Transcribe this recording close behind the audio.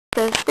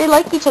aggressive. They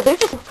like each other.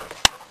 Just...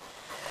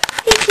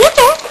 Hey,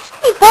 Sugar.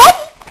 Hey, buddy.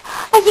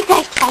 Are you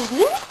guys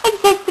fighting? Are you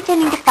guys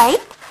pretending to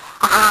fight?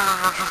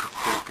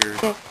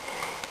 Sugar.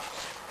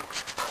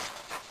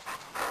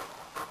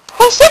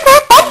 Hey, Sugar,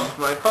 buddy. He's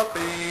my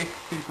puppy.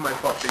 He's my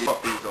puppy.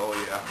 Puppies, oh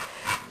yeah.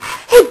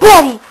 Hey,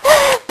 buddy.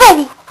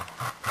 Buddy.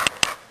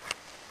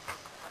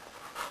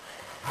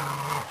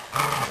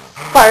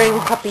 Sparring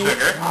puppy.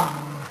 Sugar.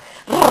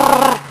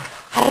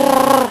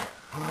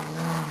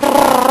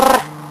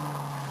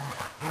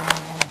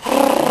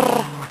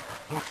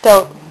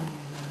 Don't.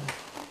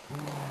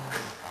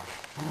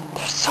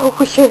 They're so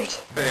weird.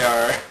 They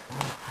are.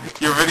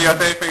 You're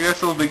videotaping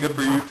this, will be good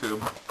for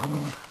YouTube.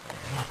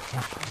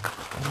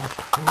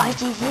 Oh,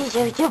 these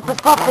are super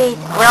puppies.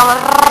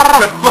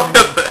 Look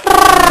at this.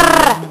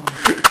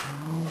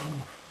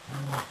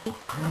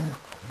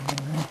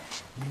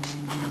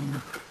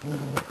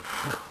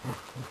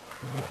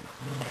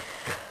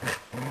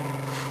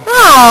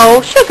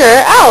 Oh,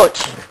 Sugar,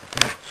 ouch.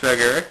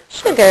 Sugar.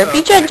 Sugar,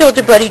 be gentle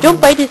to Buddy. Don't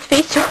bite his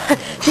face too hard.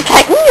 She's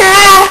like,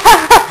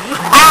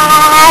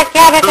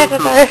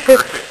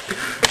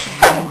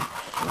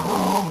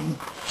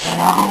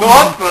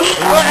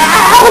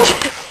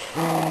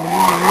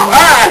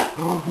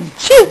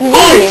 she's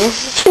mean.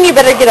 You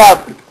better get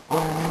up.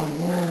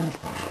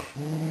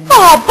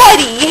 Oh,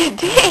 Buddy.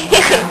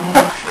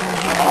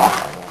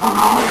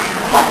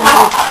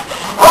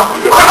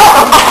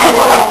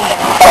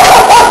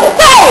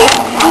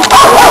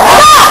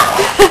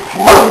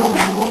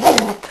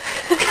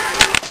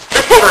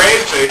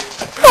 Crazy.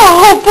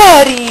 Oh,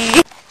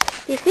 Buddy.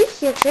 This is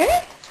Sugar.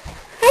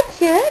 Hi,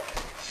 Chuck.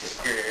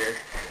 Sugar.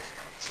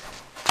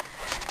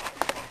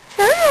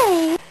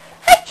 Hi.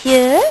 Hi,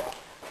 Chuck.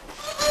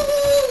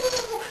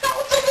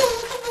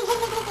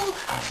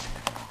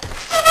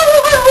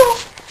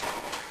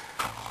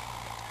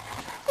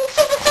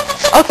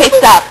 Okay,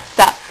 stop.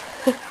 Stop.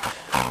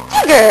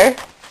 Sugar.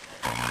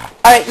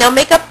 All right, now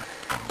make up.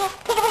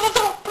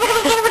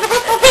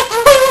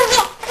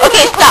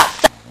 Okay, stop.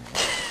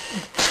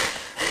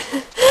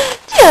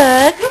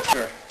 Chuck.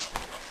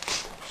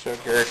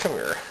 Sugar, come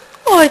here.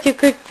 Oh, it's a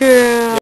good girl.